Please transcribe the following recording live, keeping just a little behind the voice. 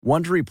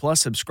Wondery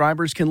Plus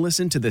subscribers can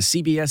listen to the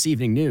CBS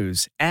Evening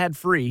News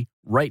ad-free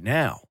right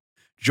now.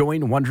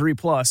 Join Wondery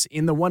Plus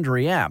in the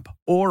Wondery app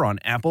or on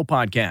Apple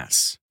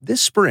Podcasts.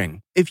 This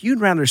spring, if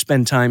you'd rather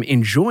spend time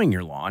enjoying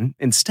your lawn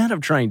instead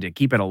of trying to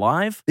keep it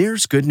alive,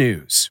 there's good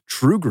news.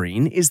 True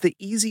Green is the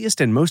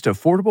easiest and most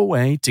affordable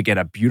way to get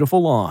a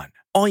beautiful lawn.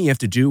 All you have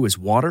to do is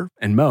water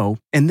and mow,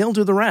 and they'll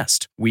do the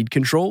rest. Weed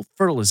control,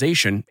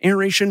 fertilization,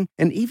 aeration,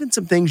 and even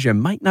some things you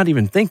might not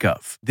even think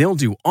of. They'll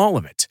do all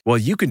of it, while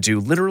you can do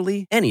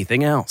literally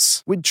anything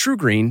else. With True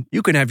Green,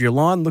 you can have your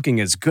lawn looking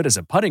as good as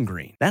a putting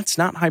green. That's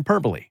not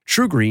hyperbole.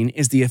 True Green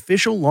is the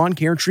official lawn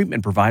care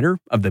treatment provider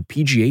of the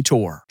PGA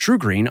Tour. True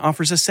Green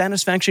offers a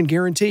satisfaction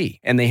guarantee,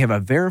 and they have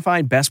a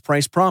verified best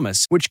price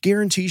promise, which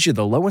guarantees you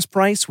the lowest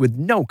price with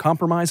no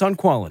compromise on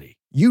quality.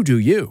 You do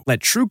you. Let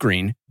True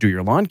Green do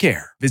your lawn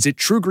care. Visit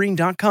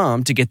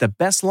TrueGreen.com to get the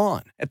best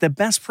lawn at the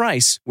best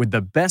price with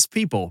the best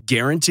people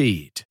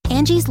guaranteed.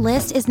 Angie's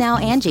List is now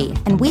Angie,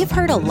 and we've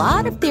heard a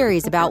lot of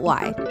theories about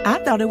why.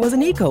 I thought it was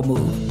an eco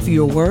move.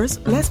 Fewer words,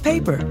 less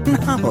paper.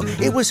 No,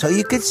 it was so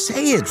you could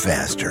say it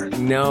faster.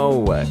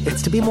 No,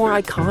 it's to be more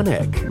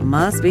iconic.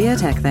 Must be a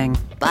tech thing.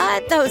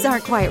 But those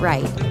aren't quite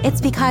right.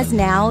 It's because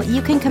now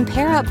you can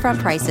compare upfront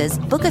prices,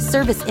 book a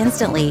service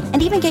instantly,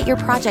 and even get your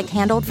project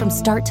handled from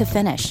start to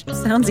finish.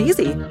 Sounds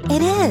easy.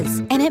 It is,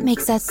 and it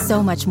makes us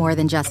so much more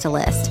than just a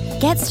list.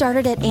 Get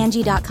started at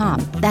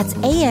Angie.com. That's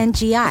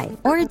ANGI,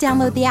 or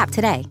download the app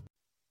today.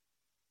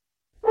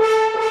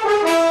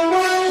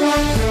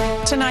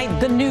 Tonight,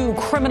 the new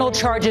criminal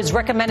charges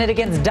recommended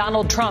against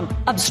Donald Trump: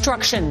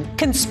 obstruction,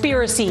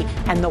 conspiracy,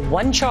 and the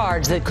one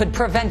charge that could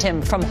prevent him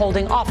from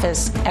holding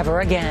office ever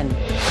again.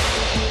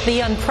 The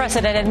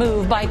unprecedented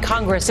move by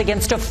Congress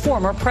against a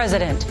former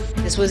president.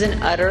 This was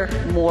an utter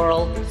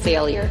moral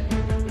failure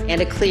and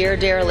a clear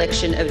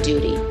dereliction of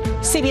duty.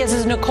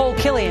 CBS's Nicole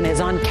Killian is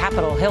on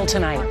Capitol Hill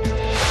tonight.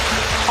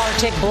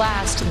 Arctic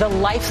blast, the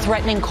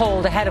life-threatening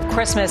cold ahead of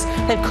Christmas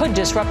that could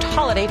disrupt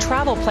holiday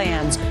travel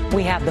plans.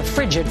 We have the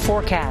frigid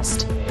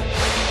forecast.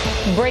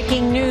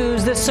 Breaking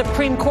news, the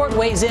Supreme Court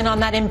weighs in on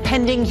that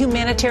impending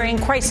humanitarian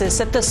crisis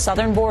at the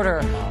southern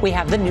border. We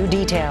have the new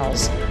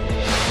details.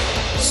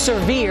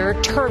 Severe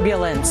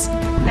turbulence.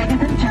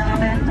 Ladies and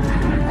gentlemen,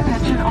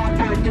 attention on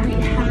board. Do we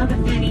have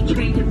any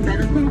trained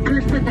medical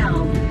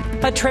personnel?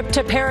 A trip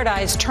to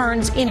paradise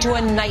turns into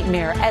a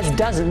nightmare as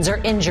dozens are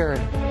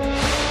injured.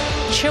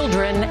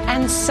 Children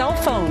and cell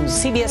phones.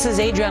 CBS's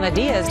Adriana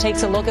Diaz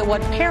takes a look at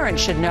what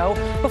parents should know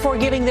before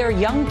giving their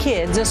young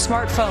kids a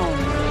smartphone.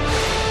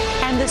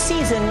 And the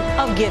season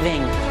of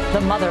giving.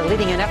 The mother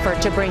leading an effort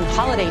to bring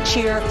holiday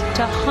cheer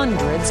to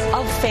hundreds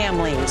of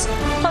families.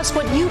 Plus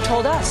what you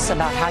told us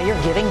about how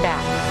you're giving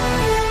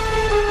back.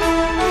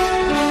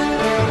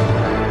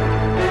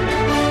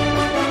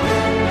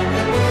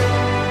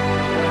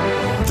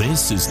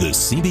 This is the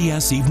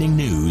CBS Evening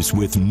News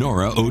with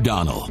Norah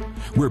O'Donnell,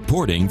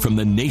 reporting from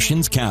the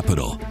nation's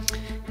capital.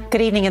 Good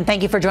evening, and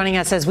thank you for joining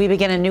us as we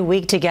begin a new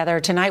week together.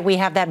 Tonight, we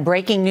have that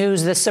breaking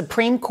news, the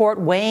Supreme Court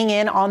weighing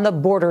in on the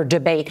border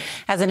debate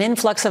as an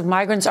influx of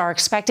migrants are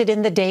expected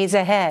in the days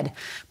ahead.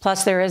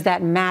 Plus, there is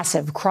that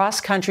massive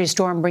cross-country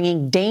storm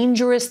bringing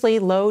dangerously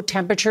low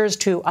temperatures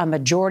to a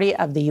majority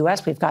of the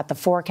U.S. We've got the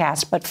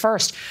forecast. But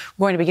first,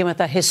 we're going to begin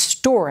with a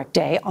historic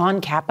day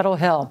on Capitol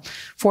Hill.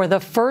 For the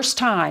first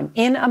time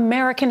in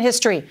American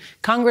history,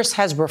 Congress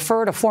has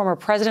referred a former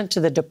president to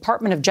the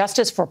Department of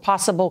Justice for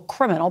possible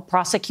criminal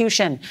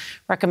prosecution,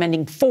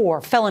 recommending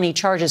 4 felony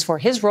charges for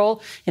his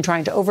role in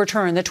trying to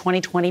overturn the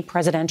 2020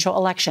 presidential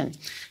election.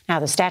 Now,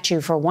 the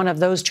statute for one of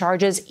those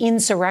charges,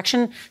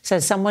 insurrection,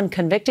 says someone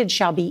convicted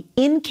shall be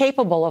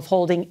incapable of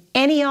holding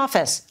any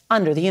office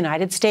under the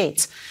United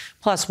States.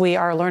 Plus, we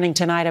are learning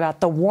tonight about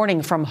the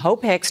warning from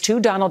Hope Hicks to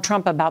Donald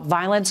Trump about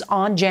violence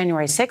on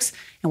January 6th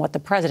and what the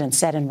president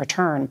said in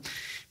return.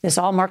 This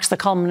all marks the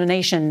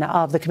culmination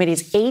of the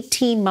committee's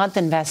 18-month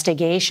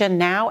investigation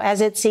now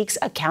as it seeks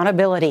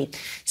accountability.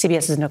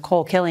 CBS's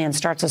Nicole Killian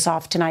starts us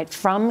off tonight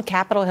from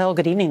Capitol Hill.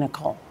 Good evening,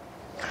 Nicole.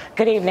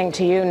 Good evening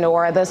to you,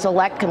 Norah. The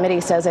Select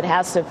Committee says it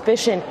has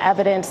sufficient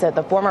evidence that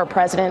the former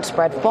president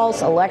spread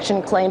false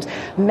election claims,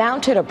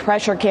 mounted a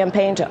pressure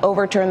campaign to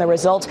overturn the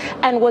results,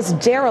 and was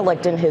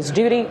derelict in his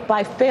duty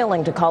by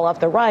failing to call off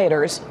the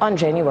rioters on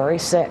January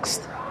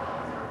 6th.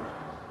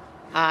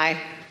 Aye.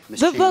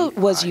 The vote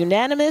was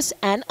unanimous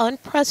and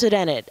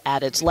unprecedented.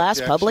 At its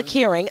last public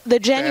hearing, the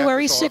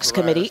January 6th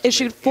committee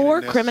issued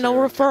 4 criminal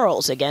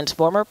referrals against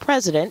former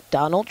President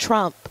Donald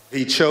Trump.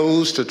 He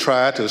chose to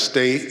try to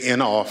stay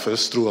in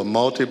office through a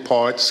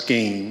multi-part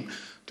scheme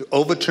to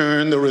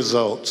overturn the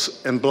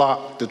results and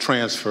block the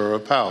transfer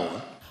of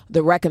power.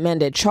 The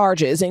recommended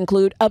charges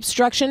include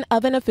obstruction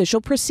of an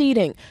official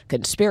proceeding,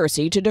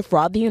 conspiracy to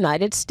defraud the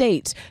United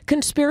States,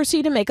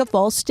 conspiracy to make a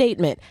false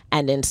statement,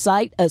 and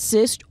incite,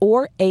 assist,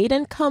 or aid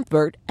and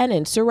comfort an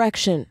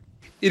insurrection.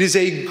 It is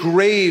a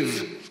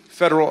grave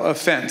federal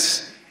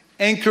offense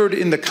anchored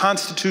in the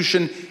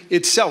Constitution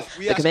itself.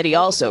 The committee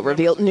also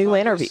revealed new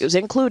interviews,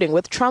 including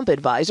with Trump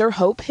advisor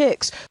Hope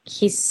Hicks.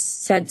 He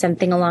said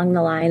something along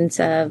the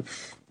lines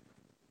of,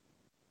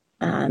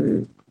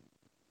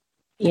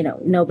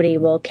 nobody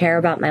will care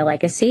about my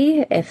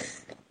legacy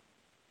if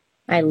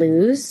I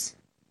lose.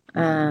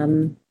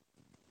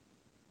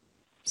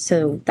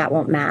 So that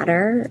won't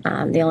matter.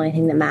 The only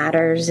thing that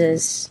matters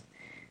is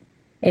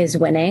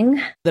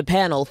winning. The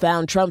panel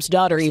found Trump's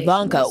daughter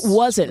Ivanka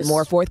wasn't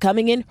more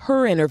forthcoming in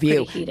her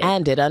interview,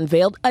 and it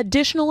unveiled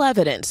additional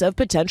evidence of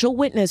potential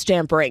witness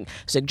tampering,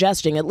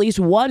 suggesting at least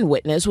one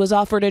witness was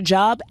offered a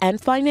job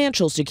and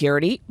financial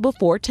security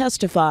before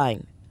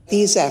testifying.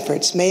 These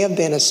efforts may have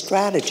been a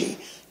strategy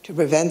to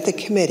prevent the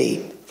committee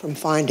from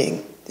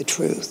finding the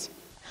truth.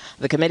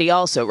 The committee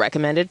also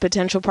recommended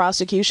potential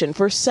prosecution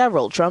for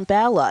several Trump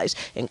allies,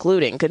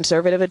 including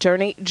conservative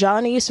attorney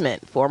John Eastman,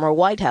 former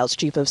White House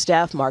Chief of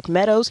Staff Mark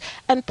Meadows,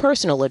 and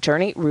personal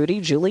attorney Rudy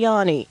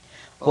Giuliani.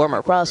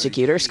 Former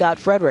prosecutor Scott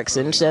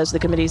Frederickson says the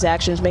committee's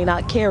actions may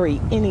not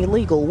carry any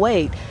legal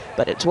weight,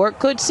 but its work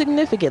could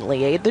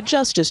significantly aid the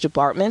Justice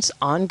Department's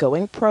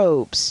ongoing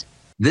probes.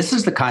 This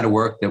is the kind of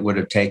work that would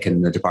have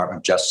taken the Department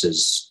of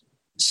Justice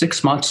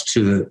 6 months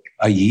to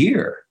a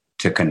year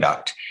to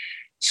conduct.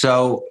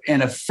 So,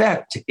 in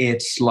effect,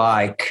 it's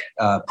like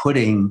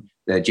putting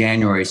the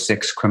January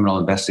 6th criminal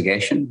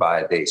investigation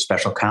by the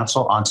special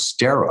counsel on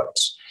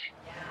steroids.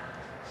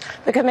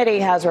 The committee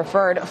has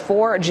referred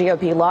 4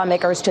 GOP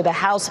lawmakers to the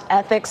House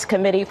Ethics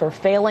Committee for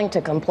failing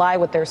to comply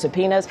with their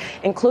subpoenas,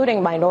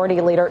 including Minority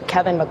Leader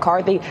Kevin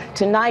McCarthy.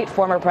 Tonight,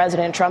 former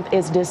President Trump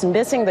is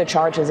dismissing the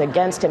charges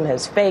against him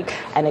as fake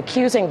and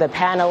accusing the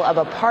panel of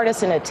a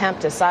partisan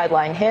attempt to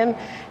sideline him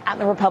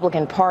and the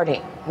Republican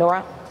Party.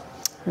 Norah?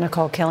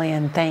 Nicole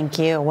Killian, thank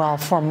you. Well,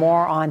 for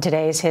more on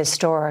today's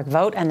historic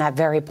vote and that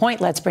very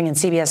point, let's bring in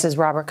CBS's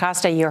Robert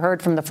Costa. You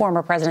heard from the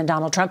former President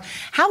Donald Trump.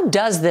 How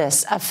does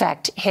this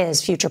affect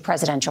his future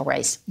presidential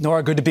race?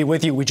 Nora, good to be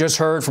with you. We just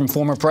heard from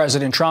former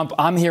President Trump.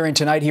 I'm hearing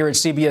tonight here at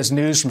CBS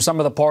News from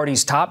some of the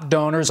party's top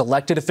donors,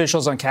 elected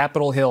officials on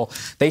Capitol Hill.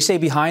 They say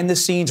behind the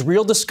scenes,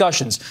 real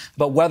discussions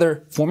about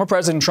whether former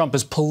President Trump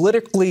is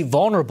politically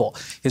vulnerable.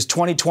 His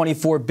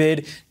 2024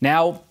 bid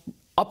now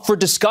up for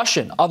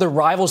discussion. Other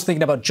rivals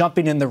thinking about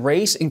jumping in the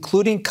race,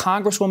 including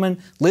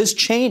Congresswoman Liz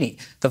Cheney,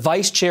 the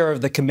vice chair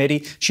of the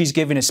committee. She's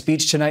giving a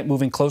speech tonight,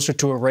 moving closer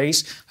to a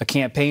race, a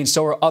campaign.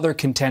 So are other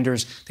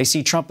contenders. They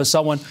see Trump as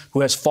someone who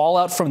has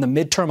fallout from the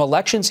midterm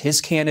elections. His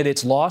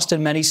candidates lost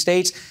in many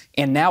states,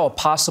 and now a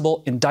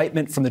possible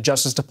indictment from the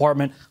Justice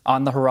Department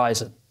on the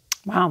horizon.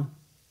 Wow.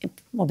 It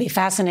will be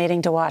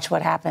fascinating to watch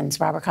what happens.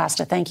 Robert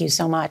Costa, thank you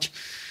so much.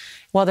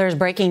 Well, there's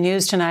breaking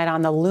news tonight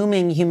on the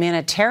looming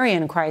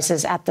humanitarian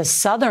crisis at the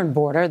southern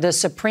border. The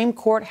Supreme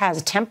Court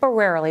has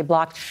temporarily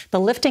blocked the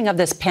lifting of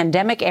this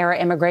pandemic-era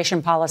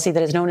immigration policy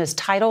that is known as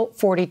Title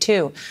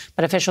 42.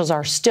 But officials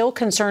are still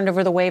concerned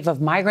over the wave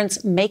of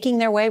migrants making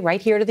their way right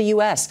here to the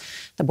U.S.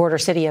 The border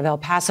city of El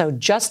Paso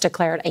just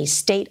declared a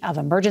state of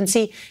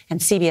emergency, and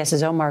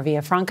CBS's Omar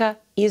Villafranca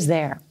is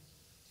there.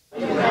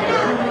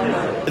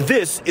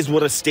 This is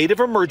what a state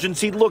of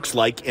emergency looks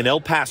like in El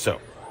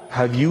Paso.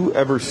 Have you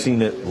ever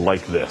seen it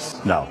like this?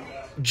 No.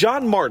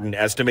 John Martin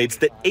estimates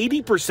that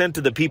 80%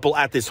 of the people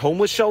at this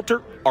homeless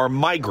shelter are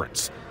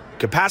migrants.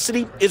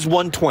 Capacity is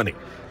 120,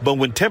 but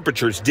when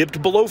temperatures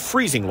dipped below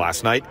freezing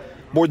last night,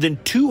 more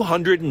than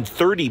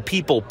 230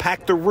 people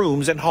packed the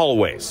rooms and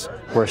hallways.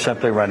 We're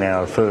simply running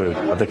out of food.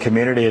 The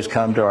community has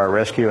come to our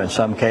rescue in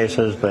some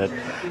cases, but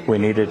we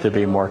needed to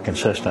be more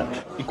consistent.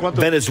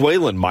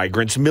 Venezuelan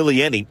migrants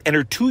Milieni and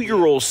her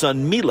 2-year-old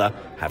son Mila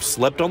have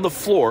slept on the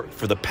floor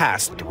for the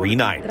past 3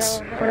 nights.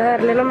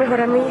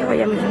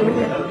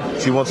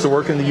 She wants to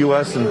work in the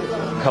U.S. and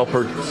help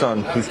her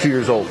son, who's 2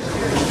 years old.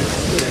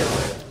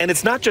 And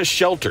it's not just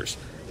shelters.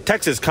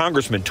 Texas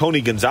Congressman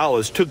Tony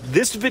Gonzalez took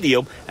this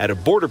video at a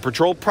Border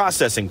Patrol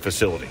processing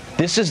facility.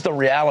 This is the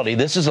reality.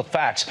 This is the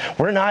facts.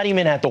 We're not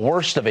even at the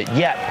worst of it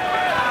yet.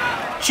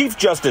 Chief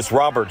Justice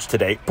Roberts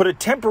today put a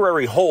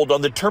temporary hold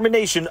on the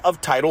termination of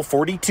Title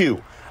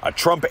 42, a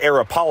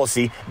Trump-era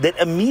policy that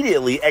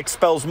immediately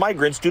expels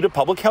migrants due to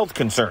public health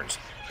concerns.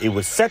 It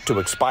was set to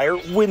expire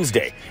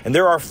Wednesday, and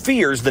there are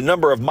fears the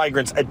number of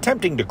migrants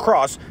attempting to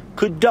cross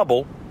could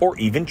double or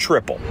even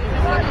triple.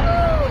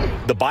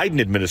 The Biden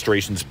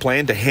administration's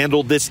plan to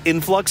handle this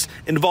influx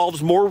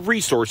involves more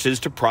resources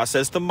to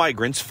process the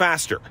migrants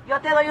faster.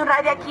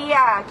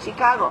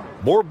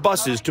 More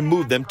buses to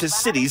move them to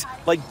cities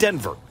like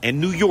Denver and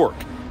New York,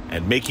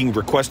 and making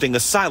requesting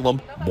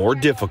asylum more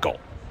difficult.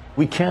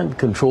 We can't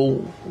control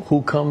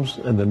who comes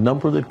and the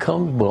number that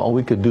comes, but all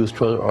we could do is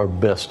try our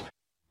best.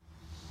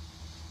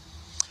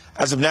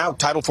 As of now,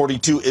 Title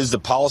 42 is the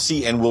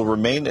policy and will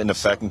remain in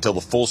effect until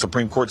the full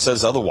Supreme Court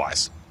says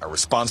otherwise. A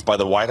response by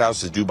the White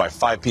House is due by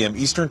 5 p.m.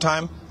 Eastern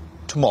Time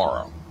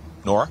tomorrow.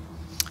 Norah?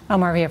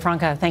 Omar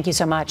Villafranca, thank you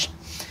so much.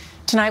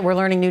 Tonight, we're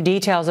learning new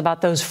details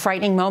about those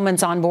frightening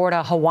moments on board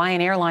a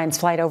Hawaiian Airlines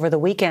flight over the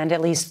weekend.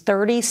 At least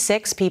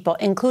 36 people,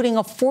 including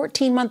a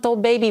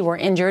 14-month-old baby, were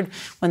injured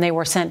when they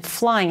were sent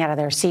flying out of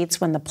their seats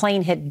when the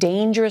plane hit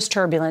dangerous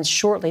turbulence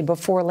shortly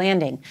before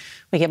landing.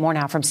 We get more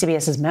now from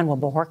CBS's Manuel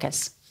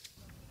Bojorquez.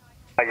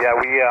 Yeah,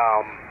 we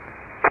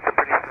some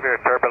pretty severe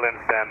turbulence,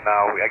 and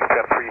we actually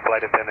have 3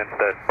 flight attendants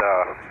that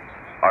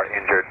are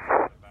injured.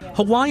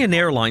 Hawaiian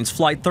Airlines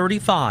Flight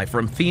 35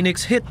 from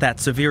Phoenix hit that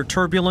severe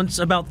turbulence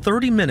about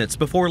 30 minutes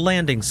before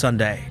landing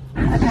Sunday.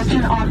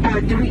 Attention on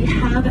board, do we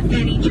have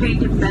any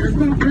trained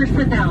medical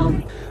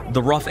personnel?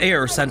 The rough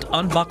air sent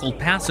unbuckled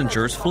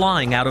passengers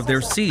flying out of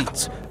their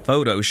seats.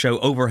 Photos show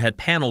overhead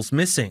panels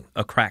missing,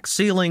 a cracked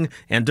ceiling,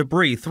 and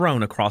debris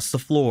thrown across the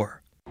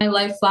floor. My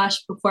life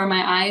flashed before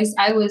my eyes.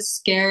 I was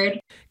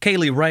scared.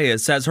 Kaylee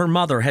Reyes says her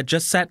mother had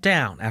just sat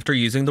down after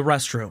using the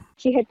restroom.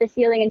 She hit the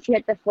ceiling and she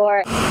hit the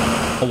floor.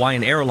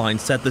 Hawaiian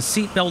Airlines said the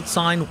seatbelt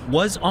sign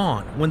was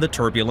on when the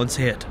turbulence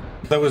hit.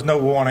 There was no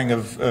warning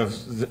of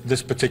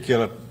this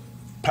particular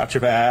patch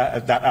of air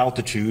at that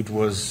altitude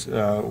was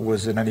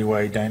in any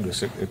way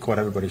dangerous. It caught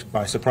everybody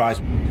by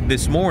surprise.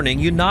 This morning,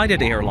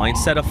 United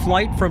Airlines said a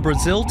flight from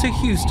Brazil to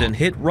Houston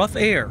hit rough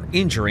air,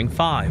 injuring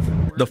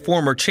 5. The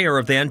former chair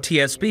of the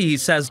NTSB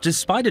says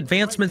despite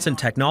advancements in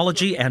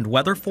technology and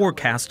weather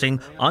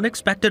forecasting,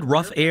 unexpected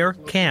rough air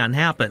can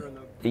happen.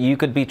 You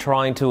could be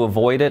trying to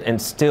avoid it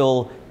and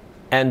still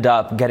end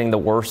up getting the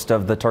worst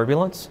of the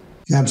turbulence?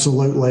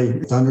 Absolutely.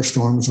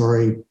 Thunderstorms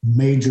are a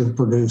major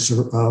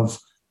producer of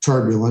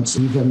turbulence.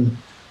 Even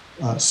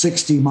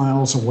 60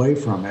 miles away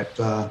from it,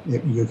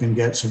 you can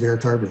get severe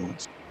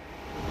turbulence.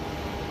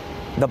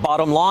 The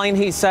bottom line,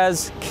 he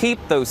says, keep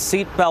those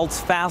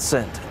seatbelts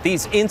fastened.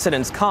 These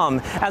incidents come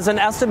as an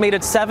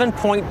estimated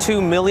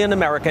 7.2 million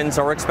Americans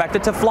are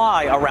expected to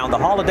fly around the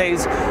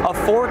holidays, a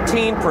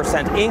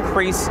 14%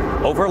 increase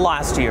over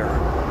last year.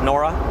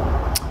 Norah?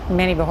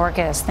 Manny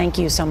Bajorquez, thank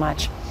you so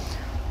much.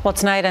 Well,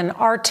 tonight, an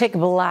Arctic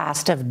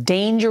blast of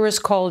dangerous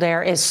cold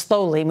air is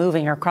slowly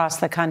moving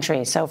across the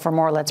country. So for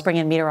more, let's bring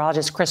in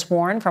meteorologist Chris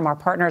Warren from our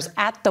partners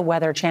at the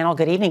Weather Channel.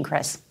 Good evening,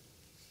 Chris.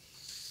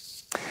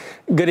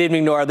 Good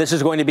evening, Nora. This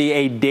is going to be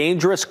a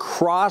dangerous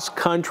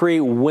cross-country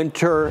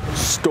winter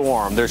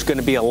storm. There's going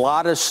to be a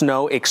lot of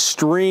snow,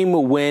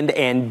 extreme wind,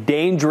 and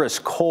dangerous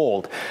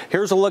cold.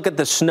 Here's a look at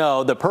the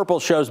snow. The purple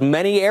shows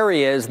many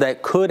areas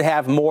that could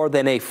have more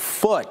than a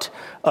foot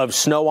of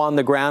snow on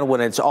the ground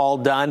when it's all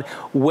done.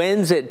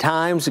 Winds at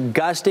times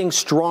gusting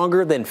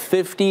stronger than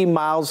 50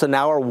 miles an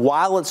hour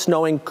while it's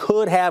snowing,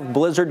 could have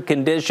blizzard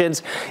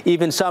conditions.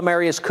 Even some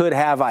areas could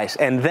have ice.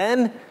 And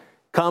then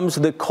comes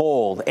the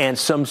cold, and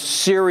some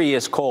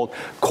serious cold.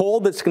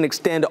 Cold that's going to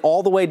extend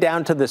all the way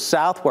down to the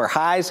south, where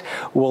highs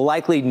will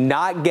likely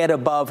not get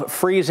above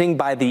freezing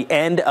by the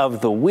end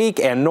of the week.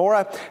 And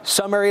Nora,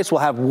 some areas will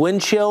have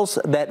wind chills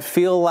that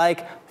feel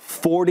like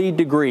 40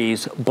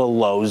 degrees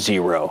below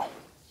zero.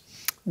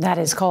 That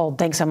is cold.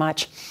 Thanks so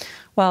much.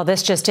 Well,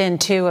 this just in,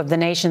 2 of the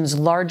nation's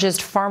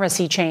largest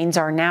pharmacy chains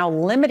are now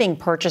limiting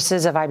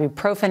purchases of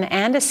ibuprofen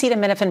and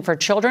acetaminophen for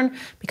children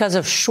because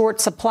of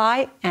short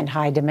supply and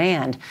high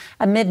demand.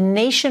 Amid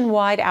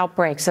nationwide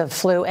outbreaks of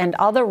flu and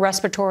other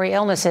respiratory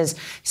illnesses,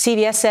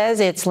 CBS says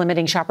it's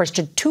limiting shoppers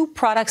to 2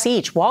 products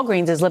each.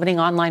 Walgreens is limiting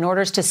online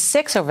orders to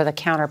 6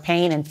 over-the-counter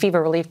pain and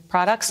fever relief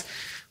products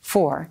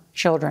for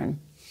children.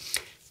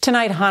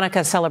 Tonight,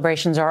 Hanukkah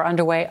celebrations are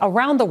underway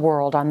around the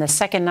world on the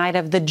second night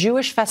of the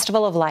Jewish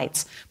Festival of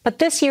Lights. But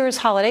this year's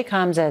holiday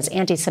comes as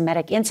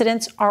anti-Semitic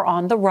incidents are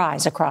on the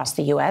rise across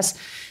the U.S.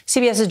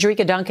 CBS's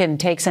Jerika Duncan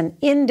takes an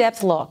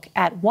in-depth look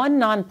at one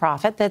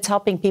nonprofit that's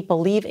helping people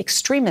leave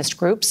extremist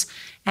groups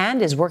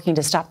and is working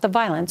to stop the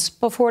violence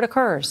before it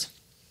occurs.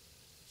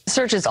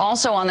 Search is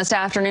also on this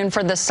afternoon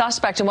for the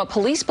suspect in what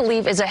police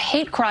believe is a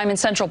hate crime in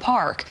Central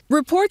Park.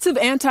 Reports of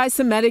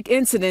anti-Semitic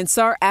incidents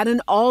are at an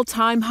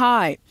all-time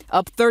high,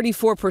 up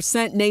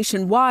 34%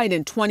 nationwide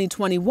in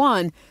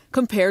 2021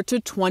 compared to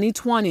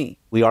 2020.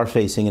 We are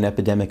facing an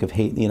epidemic of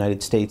hate in the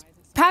United States.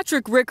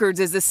 Patrick Rickards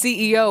is the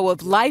CEO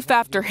of Life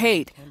After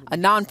Hate, a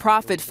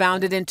nonprofit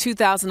founded in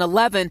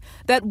 2011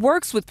 that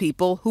works with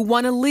people who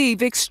want to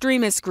leave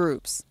extremist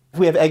groups.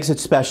 We have exit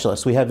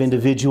specialists. We have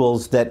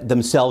individuals that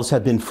themselves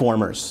have been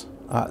formers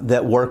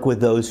that work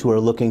with those who are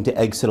looking to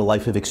exit a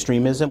life of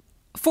extremism.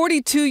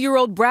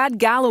 42-year-old Brad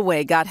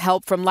Galloway got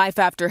help from Life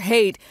After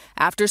Hate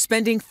after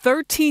spending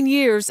 13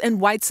 years in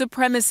white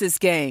supremacist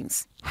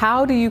gangs.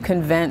 How do you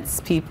convince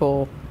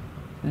people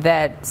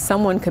that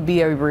someone could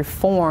be a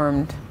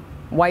reformed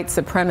white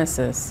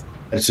supremacist?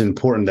 It's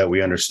important that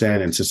we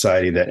understand in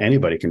society that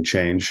anybody can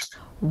change.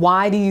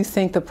 Why do you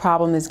think the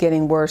problem is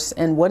getting worse,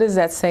 and what does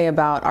that say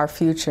about our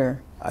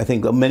future? I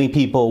think many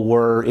people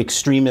were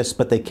extremists,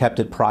 but they kept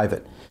it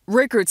private.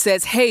 Rickards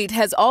says hate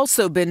has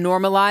also been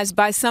normalized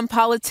by some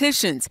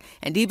politicians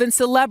and even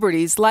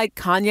celebrities like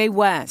Kanye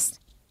West.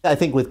 I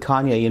think with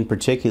Kanye in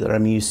particular, I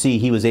mean, you see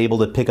he was able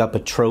to pick up a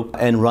trope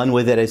and run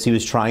with it as he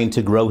was trying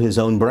to grow his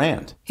own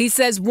brand. He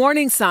says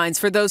warning signs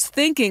for those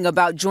thinking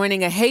about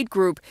joining a hate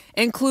group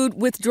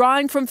include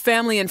withdrawing from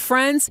family and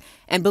friends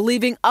and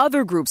believing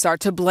other groups are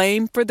to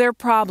blame for their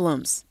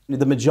problems.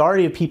 The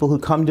majority of people who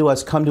come to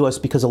us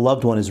because a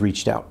loved one has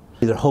reached out.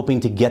 They're hoping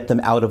to get them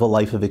out of a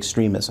life of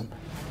extremism.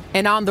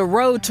 And on the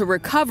road to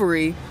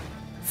recovery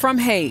from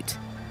hate.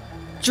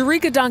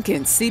 Jerika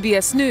Duncan,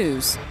 CBS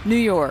News, New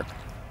York.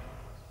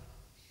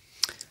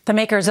 The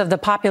makers of the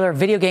popular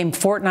video game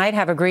Fortnite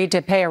have agreed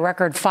to pay a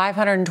record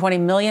 $520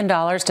 million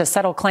to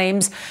settle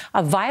claims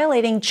of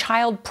violating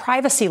child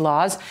privacy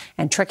laws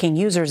and tricking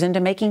users into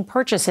making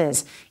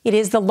purchases. It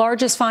is the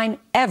largest fine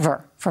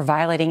ever for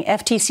violating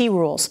FTC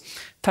rules.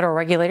 Federal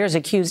regulators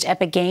accused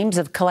Epic Games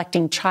of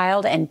collecting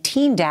child and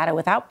teen data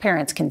without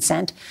parents'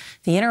 consent.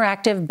 The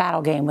interactive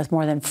battle game with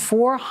more than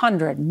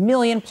 400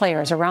 million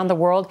players around the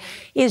world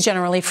is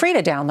generally free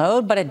to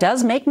download, but it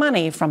does make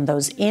money from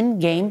those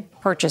in-game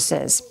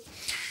purchases.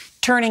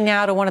 Turning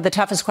now to one of the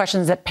toughest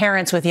questions that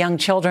parents with young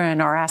children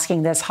are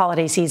asking this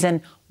holiday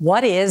season: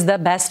 what is the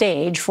best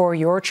age for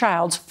your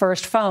child's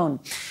first phone?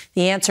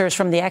 The answers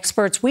from the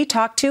experts we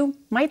talked to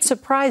might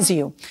surprise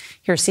you.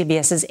 Here's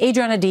CBS's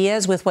Adriana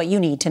Diaz with what you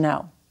need to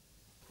know.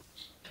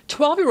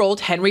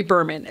 12-year-old Henry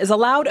Berman is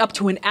allowed up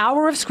to an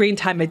hour of screen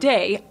time a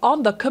day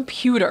on the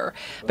computer.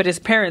 But his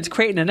parents,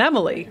 Creighton and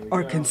Emily,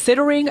 are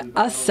considering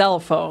a cell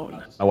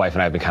phone. My wife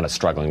and I have been kind of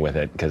struggling with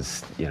it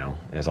because,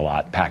 there's a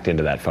lot packed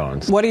into that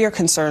phone. What are your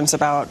concerns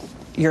about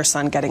your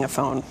son getting a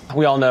phone?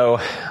 We all know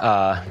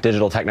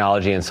digital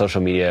technology and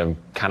social media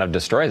kind of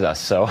destroys us.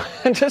 So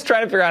just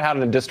trying to figure out how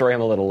to destroy him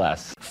a little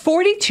less.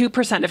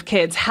 42% of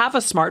kids have a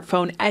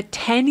smartphone at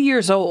 10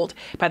 years old.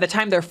 By the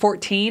time they're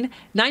 14,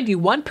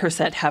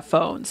 91% have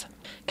phones.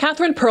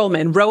 Catherine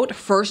Perlman wrote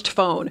First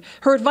Phone.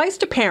 Her advice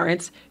to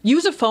parents: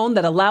 use a phone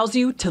that allows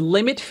you to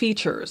limit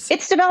features.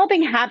 It's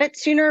developing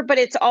habits sooner, but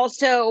it's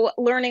also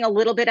learning a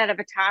little bit at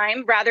a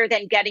time rather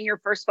than getting your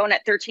first phone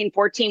at 13,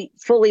 14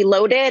 fully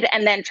loaded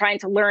and then trying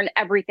to learn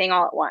everything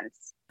all at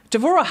once.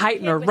 Devorah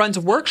Heitner runs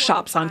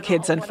workshops on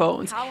kids and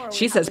phones.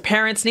 She says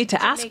parents need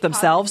to ask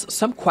themselves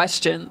some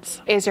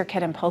questions. Is your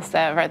kid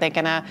impulsive? Are they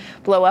going to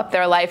blow up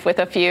their life with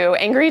a few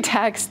angry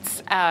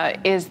texts?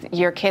 Is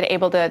your kid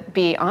able to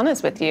be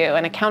honest with you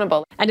and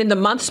accountable? And in the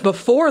months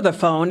before the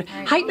phone,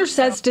 Heitner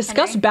says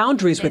discuss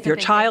boundaries with your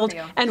child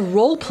and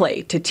role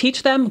play to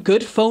teach them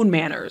good phone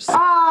manners.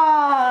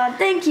 Aw,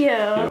 thank you.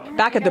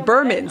 Back at the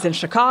Bermans in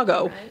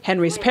Chicago,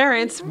 Henry's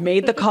parents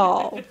made the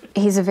call.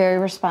 He's a very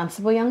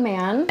responsible young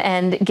man,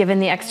 and given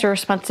the extra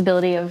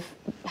responsibility of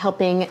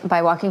helping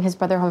by walking his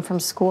brother home from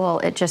school,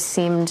 it just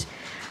seemed,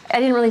 I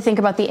didn't really think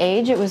about the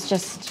age. It was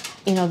just,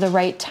 the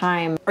right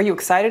time. Are you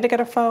excited to get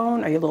a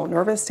phone? Are you a little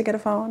nervous to get a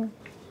phone?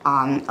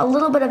 A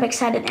little bit of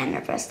excited and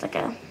nervous, like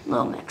a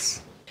little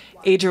mix.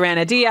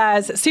 Adriana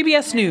Diaz,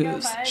 CBS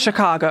News,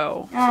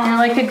 Chicago. You're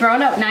like a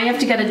grown-up. Now you have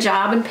to get a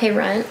job and pay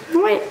rent.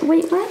 Wait,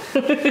 what?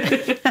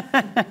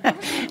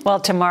 Well,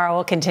 tomorrow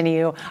we'll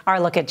continue our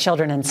look at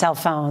children and cell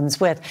phones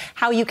with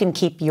how you can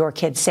keep your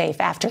kids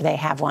safe after they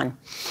have one.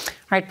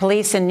 All right,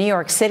 police in New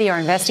York City are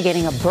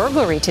investigating a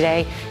burglary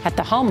today at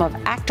the home of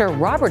actor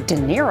Robert De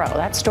Niro.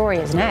 That story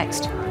is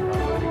next.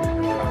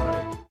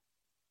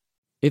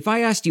 If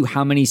I asked you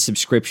how many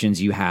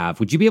subscriptions you have,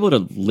 would you be able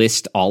to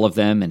list all of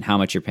them and how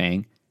much you're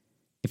paying?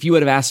 If you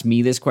would have asked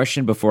me this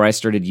question before I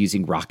started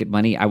using Rocket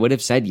Money, I would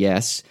have said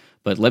yes.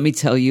 But let me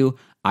tell you,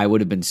 I would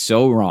have been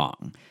so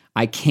wrong.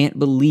 I can't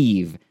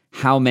believe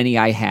how many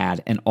I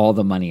had and all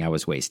the money I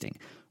was wasting.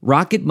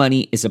 Rocket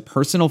Money is a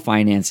personal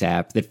finance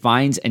app that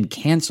finds and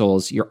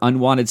cancels your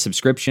unwanted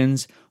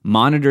subscriptions,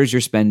 monitors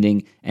your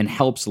spending, and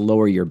helps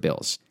lower your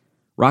bills.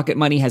 Rocket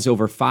Money has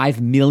over 5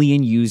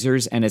 million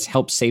users and has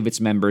helped save its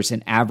members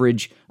an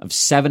average of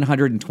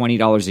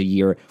 $720 a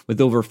year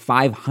with over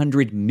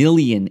 500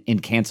 million in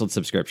canceled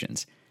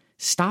subscriptions.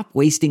 Stop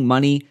wasting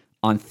money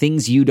on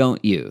things you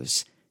don't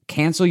use.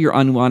 Cancel your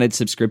unwanted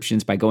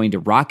subscriptions by going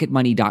to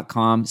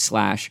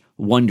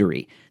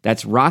rocketmoney.com/Wondery.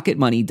 That's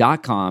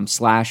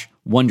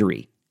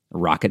rocketmoney.com/Wondery.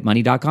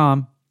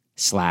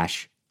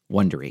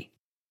 rocketmoney.com/Wondery.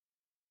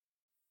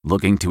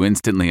 Looking to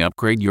instantly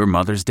upgrade your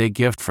Mother's Day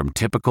gift from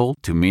typical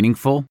to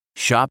meaningful?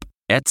 Shop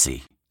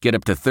Etsy. Get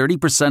up to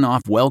 30%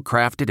 off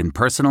well-crafted and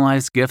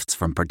personalized gifts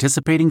from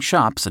participating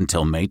shops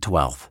until May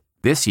 12th.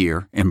 This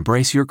year,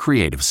 embrace your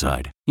creative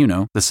side.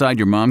 The side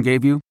your mom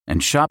gave you.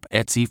 And shop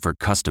Etsy for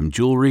custom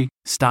jewelry,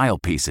 style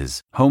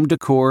pieces, home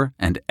decor,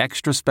 and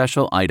extra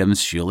special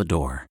items she'll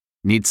adore.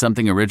 Need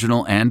something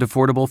original and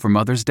affordable for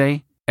Mother's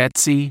Day?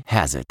 Etsy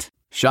has it.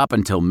 Shop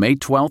until May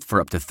 12th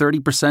for up to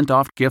 30%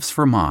 off gifts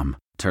for mom.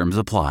 Terms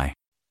apply.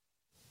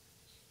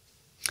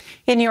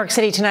 In New York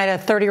City tonight, a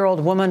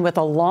 30-year-old woman with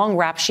a long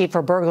rap sheet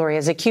for burglary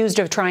is accused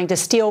of trying to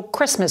steal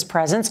Christmas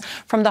presents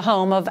from the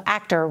home of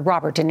actor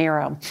Robert De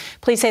Niro.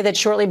 Police say that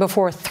shortly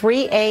before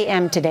 3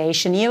 a.m. today,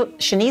 Shanice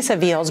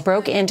Aveals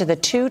broke into the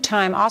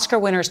two-time Oscar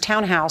winner's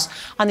townhouse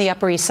on the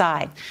Upper East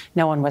Side.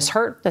 No one was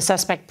hurt. The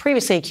suspect,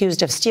 previously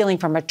accused of stealing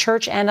from a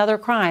church and other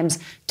crimes,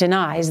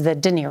 denies the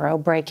De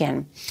Niro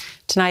break-in.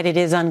 Tonight, it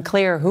is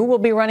unclear who will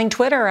be running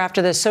Twitter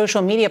after the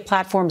social media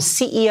platform's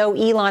CEO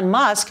Elon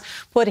Musk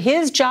put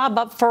his job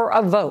up for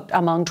a vote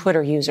among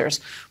Twitter users.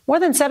 More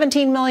than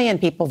 17 million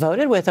people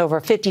voted, with over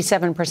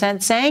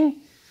 57% saying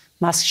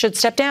Musk should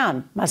step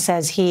down. Musk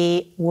says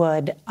he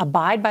would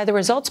abide by the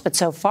results, but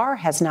so far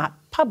has not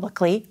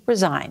publicly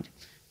resigned.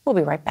 We'll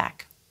be right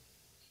back.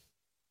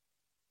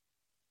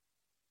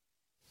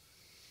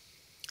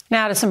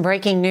 Now to some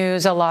breaking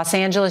news. A Los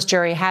Angeles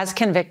jury has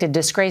convicted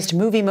disgraced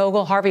movie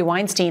mogul Harvey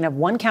Weinstein of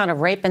 1 count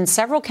of rape and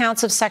several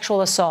counts of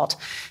sexual assault.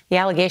 The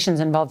allegations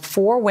involved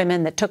 4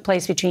 women that took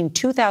place between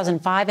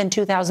 2005 and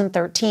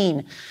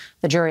 2013.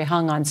 The jury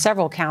hung on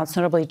several counts,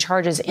 notably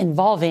charges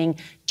involving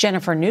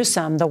Jennifer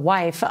Newsom, the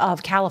wife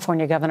of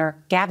California Governor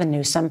Gavin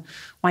Newsom.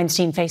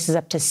 Weinstein faces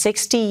up to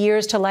 60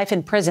 years to life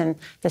in prison.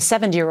 The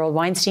 70-year-old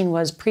Weinstein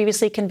was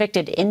previously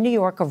convicted in New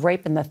York of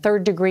rape in the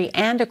 3rd degree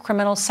and a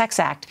criminal sex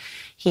act.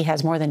 He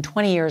has more than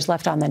 20 years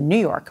left on the New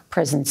York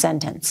prison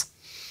sentence.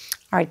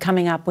 All right,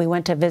 coming up, we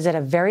went to visit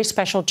a very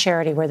special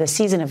charity where the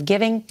season of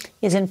giving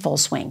is in full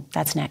swing.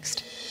 That's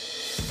next.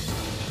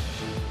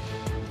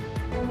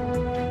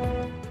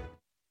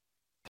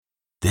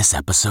 This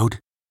episode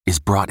is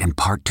brought in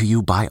part to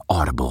you by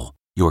Audible,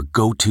 your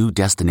go-to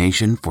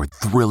destination for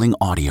thrilling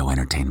audio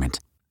entertainment.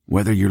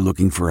 Whether you're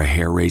looking for a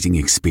hair-raising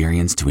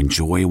experience to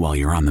enjoy while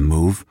you're on the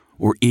move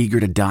or eager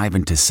to dive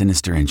into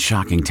sinister and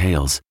shocking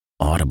tales,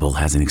 Audible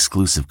has an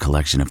exclusive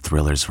collection of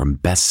thrillers from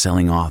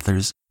best-selling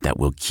authors that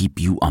will keep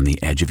you on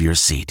the edge of your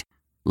seat.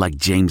 Like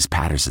James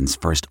Patterson's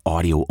first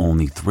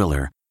audio-only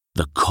thriller,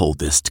 The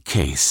Coldest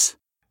Case.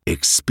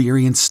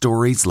 Experience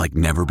stories like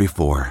never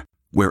before,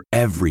 where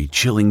every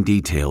chilling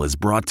detail is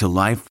brought to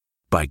life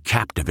by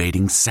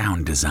captivating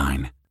sound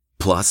design.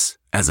 Plus,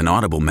 as an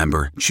Audible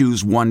member,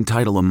 choose 1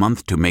 title a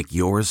month to make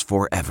yours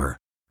forever.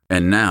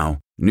 And now,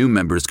 new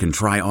members can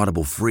try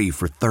Audible free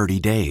for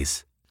 30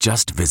 days.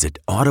 Just visit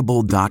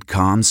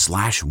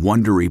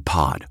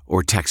audible.com/WonderyPod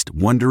or text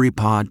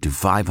WonderyPod to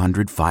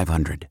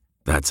 500-500.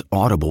 That's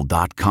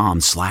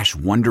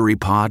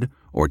audible.com/WonderyPod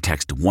or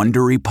text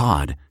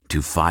WonderyPod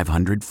to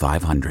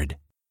 500-500.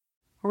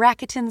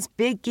 Rakuten's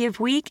Big Give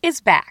Week is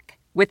back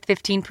with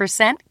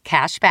 15%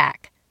 cash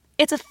back.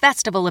 It's a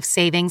festival of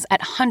savings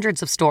at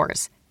hundreds of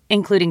stores,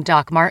 including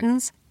Doc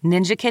Martens,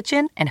 Ninja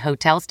Kitchen, and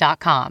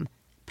Hotels.com.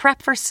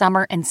 Prep for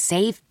summer and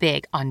save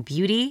big on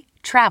beauty,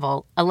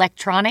 travel,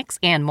 electronics,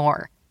 and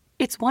more.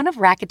 It's one of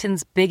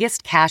Rakuten's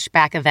biggest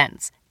cashback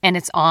events, and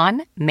it's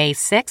on May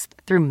 6th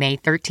through May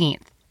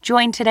 13th.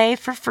 Join today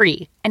for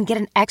free and get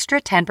an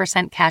extra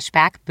 10%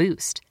 cashback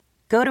boost.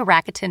 Go to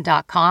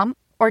Rakuten.com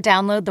or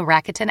download the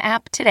Rakuten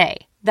app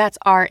today. That's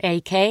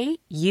RAKUTEN.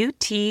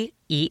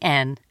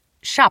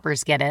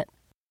 Shoppers get it.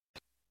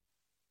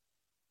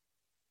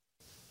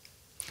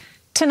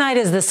 Tonight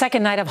is the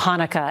second night of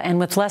Hanukkah, and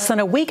with less than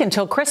a week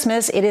until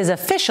Christmas, it is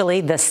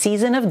officially the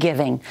season of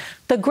giving.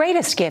 The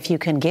greatest gift you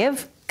can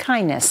give,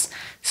 kindness.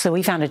 So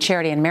we found a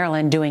charity in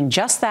Maryland doing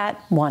just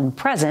that, one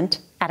present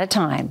at a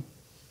time.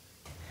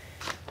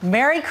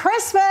 Merry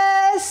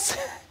Christmas!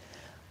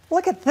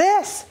 Look at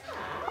this.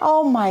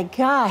 Oh my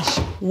gosh.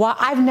 Wow,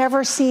 I've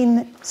never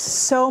seen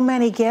so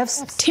many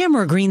gifts.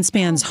 Tamara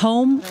Greenspan's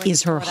home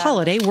is her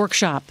holiday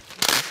workshop.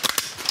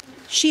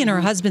 She and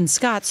her husband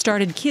Scott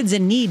started Kids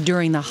in Need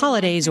during the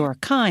holidays, or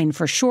KIND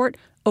for short,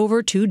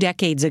 over 2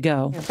 decades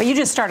ago. But you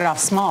just started off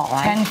small,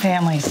 right? 10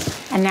 families.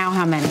 And now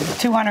how many?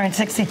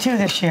 262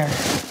 this year.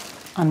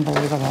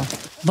 Unbelievable.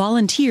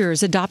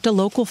 Volunteers adopt a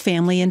local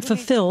family and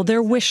fulfill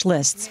their wish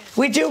lists.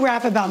 We do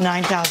wrap about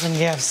 9,000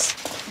 gifts.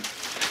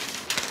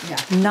 Yeah.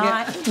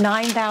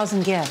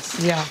 9,000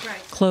 gifts. Yeah.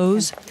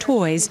 Clothes,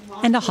 toys,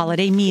 and a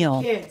holiday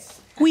meal.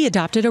 We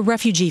adopted a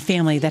refugee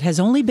family that has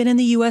only been in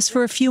the U.S.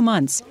 for a few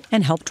months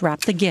and helped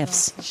wrap the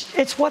gifts.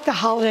 It's what the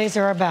holidays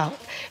are about.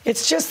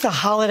 It's just the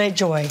holiday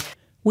joy.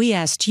 We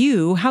asked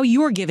you how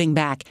you're giving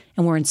back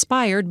and were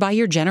inspired by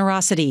your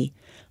generosity.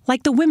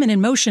 Like the Women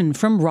in Motion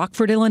from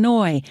Rockford,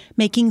 Illinois,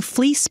 making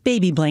fleece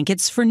baby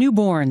blankets for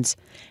newborns.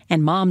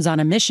 And Moms on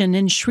a Mission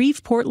in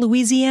Shreveport,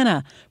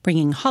 Louisiana,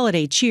 bringing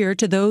holiday cheer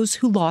to those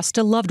who lost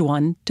a loved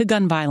one to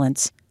gun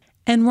violence.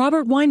 And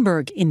Robert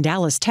Weinberg in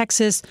Dallas,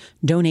 Texas,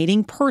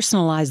 donating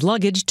personalized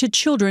luggage to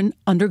children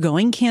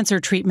undergoing cancer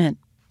treatment.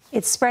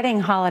 It's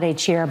spreading holiday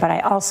cheer, but I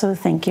also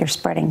think you're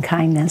spreading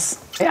kindness.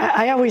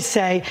 I always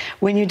say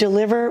when we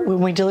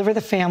deliver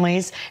the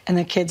families and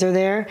the kids are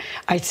there,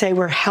 I say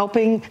we're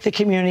helping the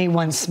community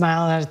one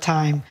smile at a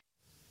time.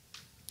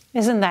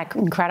 Isn't that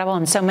incredible?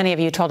 And so many of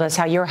you told us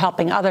how you're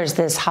helping others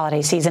this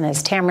holiday season.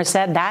 As Tamara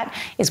said, that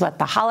is what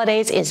the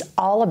holidays is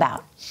all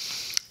about.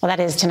 Well, that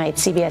is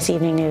tonight's CBS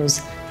Evening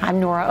News. I'm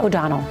Norah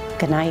O'Donnell.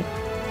 Good night.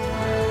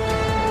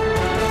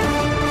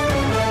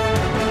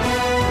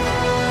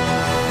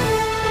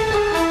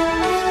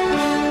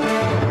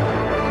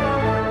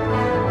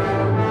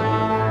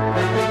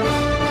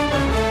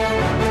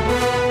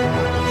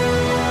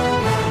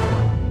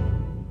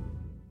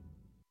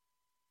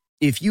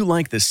 If you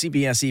like the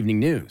CBS Evening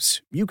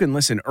News, you can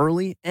listen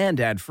early and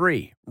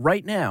ad-free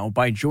right now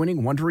by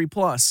joining Wondery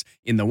Plus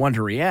in the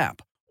Wondery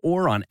app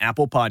or on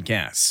Apple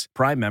Podcasts.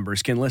 Prime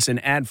members can listen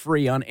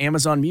ad-free on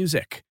Amazon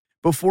Music.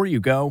 Before you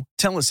go,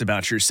 tell us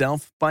about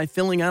yourself by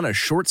filling out a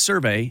short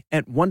survey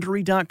at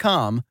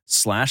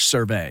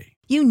Wondery.com/survey.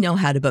 You know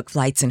how to book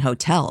flights and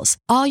hotels.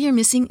 All you're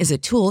missing is a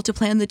tool to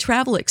plan the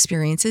travel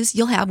experiences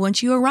you'll have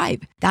once you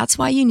arrive. That's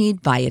why you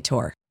need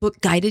Viator. Book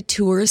guided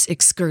tours,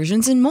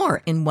 excursions, and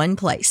more in one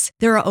place.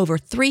 There are over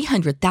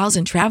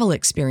 300,000 travel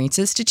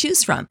experiences to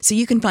choose from, so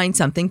you can find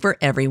something for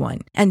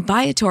everyone. And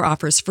Viator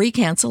offers free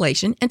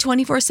cancellation and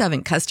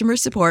 24/7 customer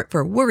support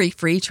for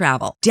worry-free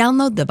travel.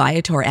 Download the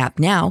Viator app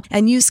now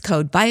and use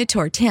code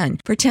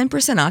Viator10 for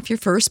 10% off your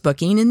first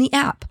booking in the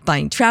app.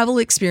 Find travel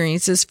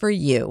experiences for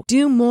you.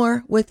 Do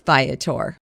more with Viator.